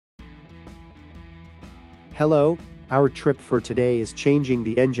Hello, our trip for today is changing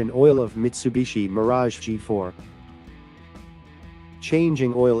the engine oil of Mitsubishi Mirage G4.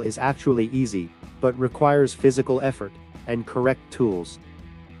 Changing oil is actually easy, but requires physical effort and correct tools.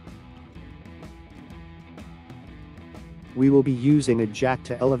 We will be using a jack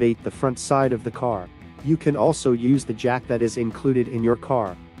to elevate the front side of the car. You can also use the jack that is included in your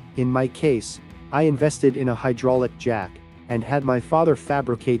car. In my case, I invested in a hydraulic jack, and had my father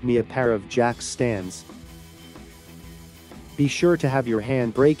fabricate me a pair of jack stands. Be sure to have your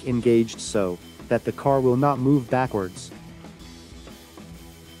handbrake engaged so that the car will not move backwards.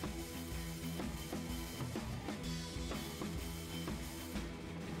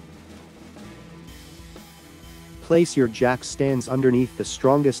 Place your jack stands underneath the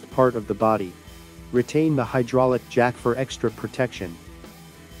strongest part of the body. Retain the hydraulic jack for extra protection.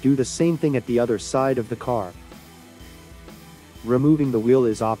 Do the same thing at the other side of the car. Removing the wheel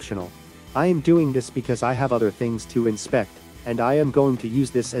is optional. I am doing this because I have other things to inspect, and I am going to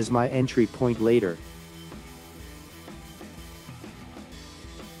use this as my entry point later.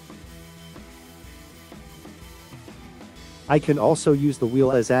 I can also use the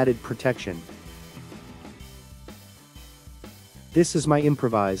wheel as added protection. This is my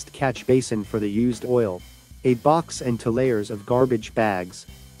improvised catch basin for the used oil. A box and 2 layers of garbage bags,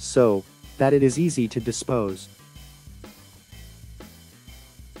 so that it is easy to dispose.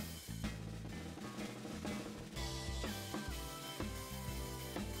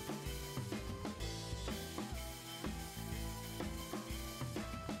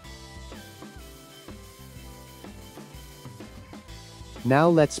 Now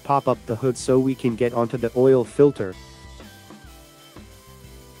let's pop up the hood so we can get onto the oil filter.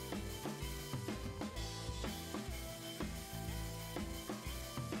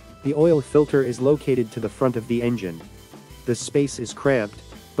 The oil filter is located to the front of the engine. The space is cramped,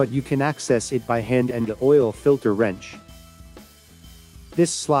 but you can access it by hand and the oil filter wrench.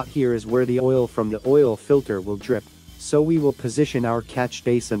 This slot here is where the oil from the oil filter will drip, so we will position our catch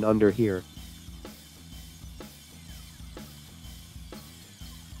basin under here.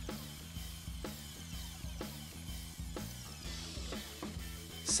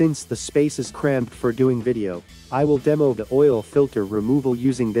 Since the space is cramped for doing video, I will demo the oil filter removal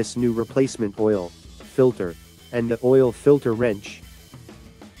using this new replacement oil filter and the oil filter wrench.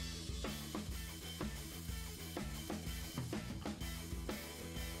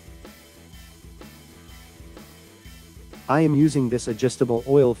 I am using this adjustable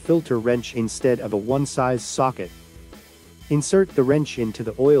oil filter wrench instead of a one-size socket. Insert the wrench into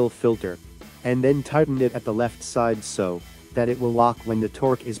the oil filter, and then tighten it at the left side so that it will lock when the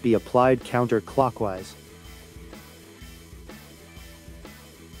torque is be applied counterclockwise.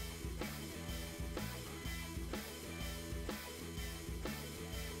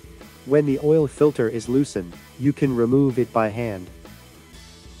 When the oil filter is loosened, you can remove it by hand.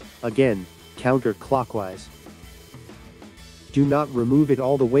 Again, counterclockwise. Do not remove it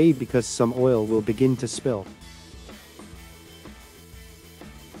all the way because some oil will begin to spill.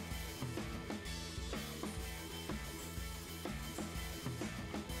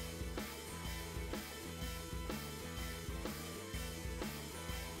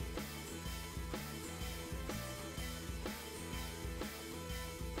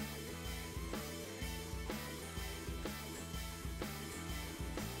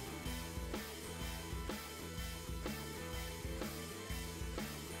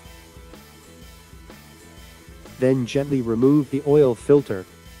 Then gently remove the oil filter.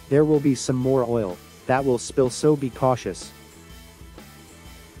 There will be some more oil that will spill, so be cautious.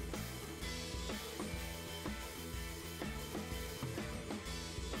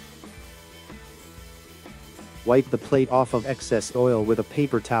 Wipe the plate off of excess oil with a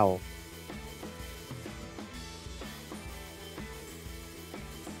paper towel.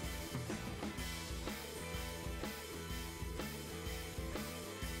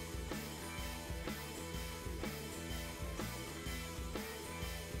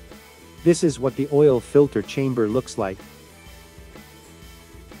 This is what the oil filter chamber looks like.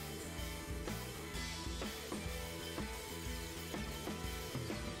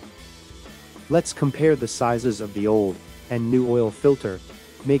 Let's compare the sizes of the old and new oil filter.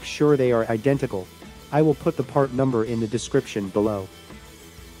 Make sure they are identical. I will put the part number in the description below.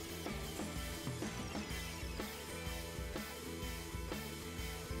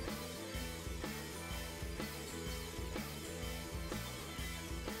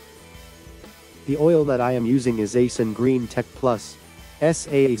 The oil that I am using is ASEAN Green Tech Plus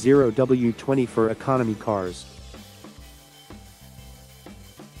SA0W20 for economy cars.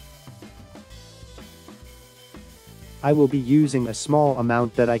 I will be using a small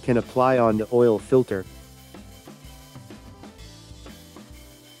amount that I can apply on the oil filter.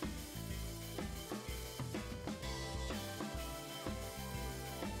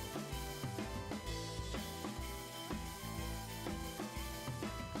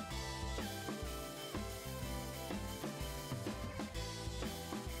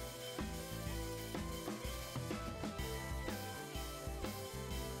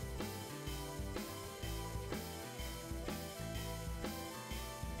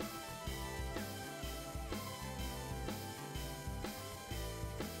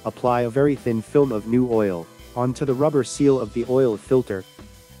 apply a very thin film of new oil onto the rubber seal of the oil filter.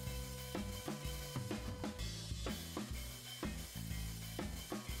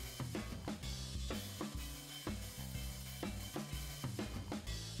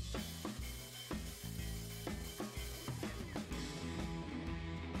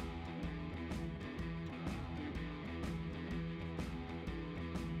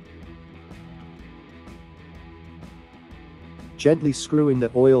 Gently screwing the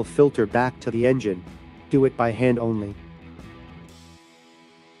oil filter back to the engine. Do it by hand only.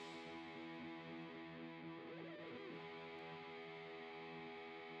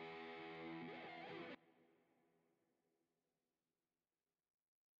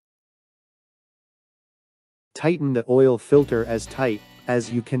 Tighten the oil filter as tight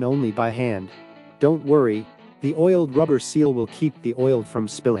as you can only by hand. Don't worry, the oiled rubber seal will keep the oil from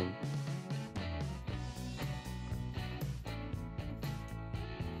spilling.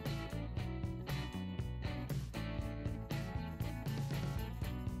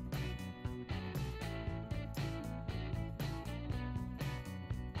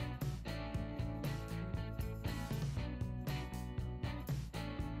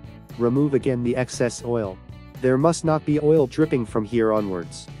 Remove again the excess oil. There must not be oil dripping from here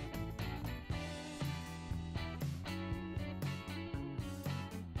onwards.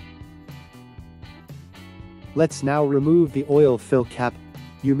 Let's now remove the oil fill cap.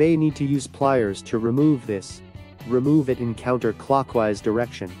 You may need to use pliers to remove this. Remove it in counterclockwise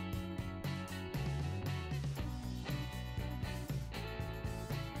direction.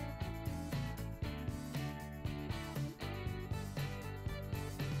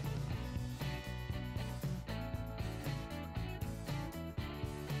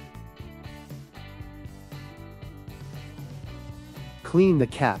 Clean the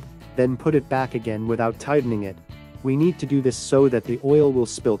cap, then put it back again without tightening it. We need to do this so that the oil will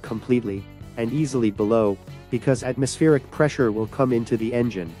spill completely and easily below, because atmospheric pressure will come into the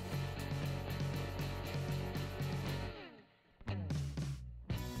engine.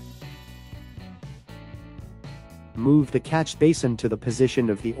 Move the catch basin to the position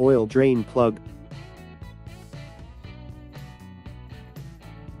of the oil drain plug.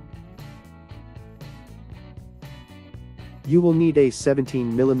 You will need a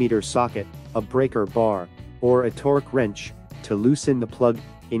 17mm socket, a breaker bar, or a torque wrench to loosen the plug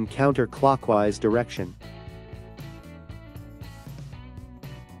in counterclockwise direction.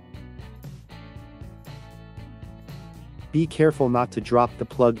 Be careful not to drop the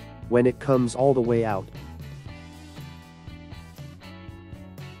plug when it comes all the way out.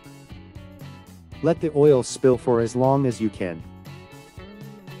 Let the oil spill for as long as you can.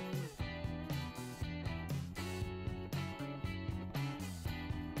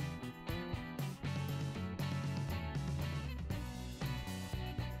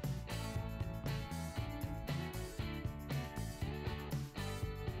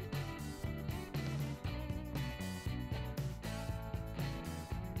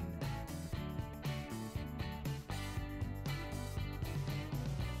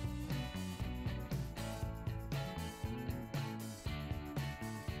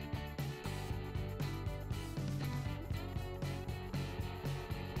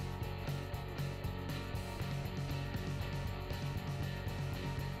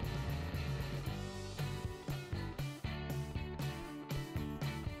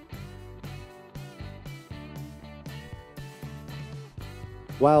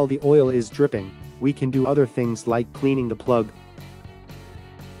 While the oil is dripping, we can do other things like cleaning the plug.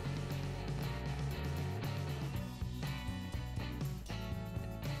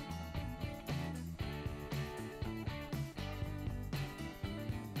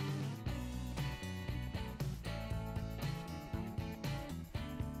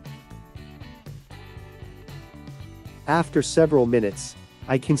 After several minutes,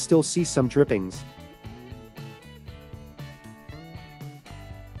 I can still see some drippings.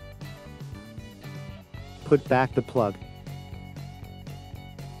 Put back the plug.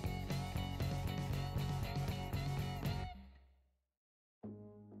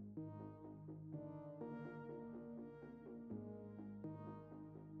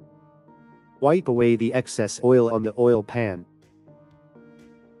 Wipe away the excess oil on the oil pan.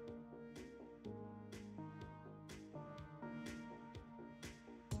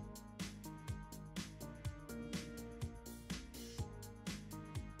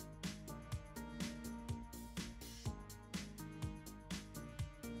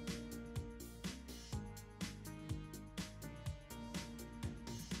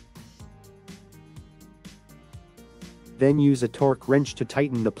 Then use a torque wrench to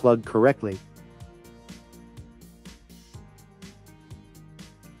tighten the plug correctly.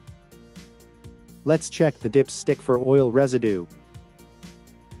 Let's check the dipstick for oil residue.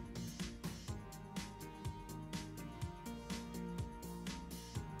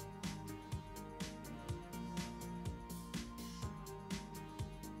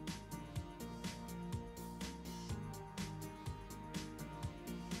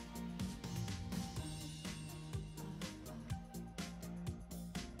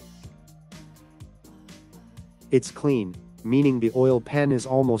 It's clean, meaning the oil pan is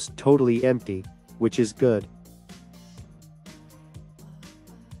almost totally empty, which is good.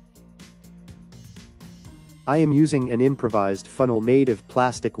 I am using an improvised funnel made of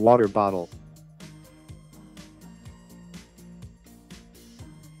plastic water bottle.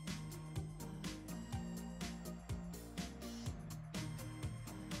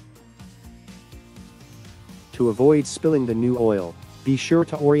 To avoid spilling the new oil, be sure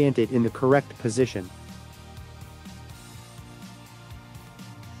to orient it in the correct position.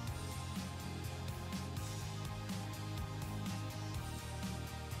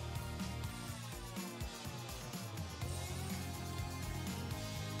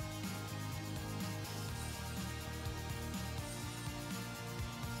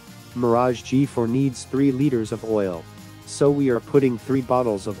 Mirage G4 needs 3 liters of oil. So we are putting 3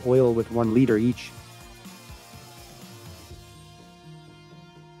 bottles of oil with 1 liter each.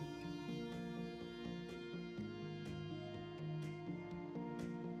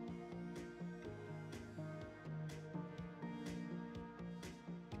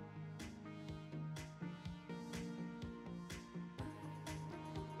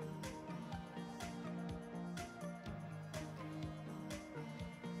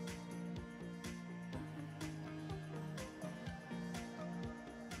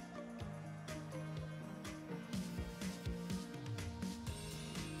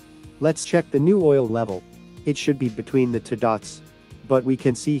 Let's check the new oil level. It should be between the 2 dots, but we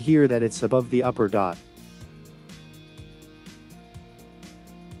can see here that it's above the upper dot.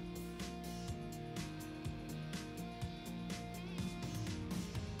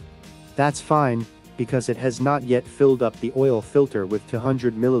 That's fine, because it has not yet filled up the oil filter with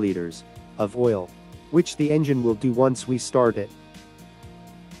 200 milliliters of oil, which the engine will do once we start it.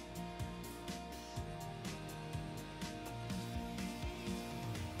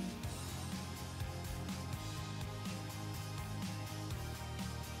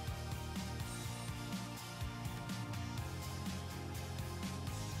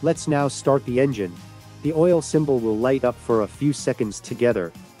 Let's now start the engine. The oil symbol will light up for a few seconds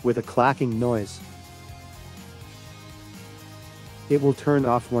together, with a clacking noise. It will turn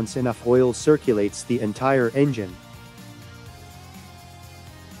off once enough oil circulates the entire engine.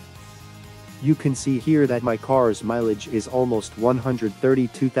 You can see here that my car's mileage is almost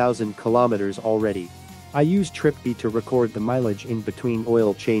 132,000 kilometers already. I use TripB to record the mileage in between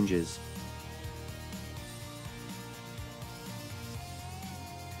oil changes.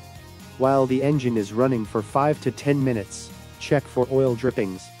 While the engine is running for 5 to 10 minutes, check for oil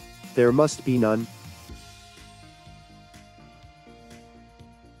drippings. There must be none.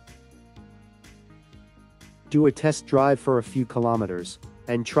 Do a test drive for a few kilometers,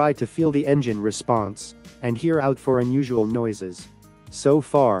 and try to feel the engine response, and hear out for unusual noises. So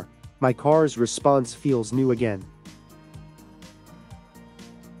far, my car's response feels new again.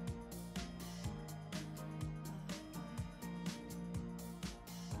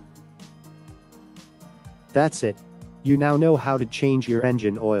 That's it. You now know how to change your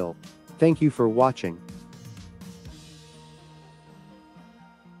engine oil. Thank you for watching.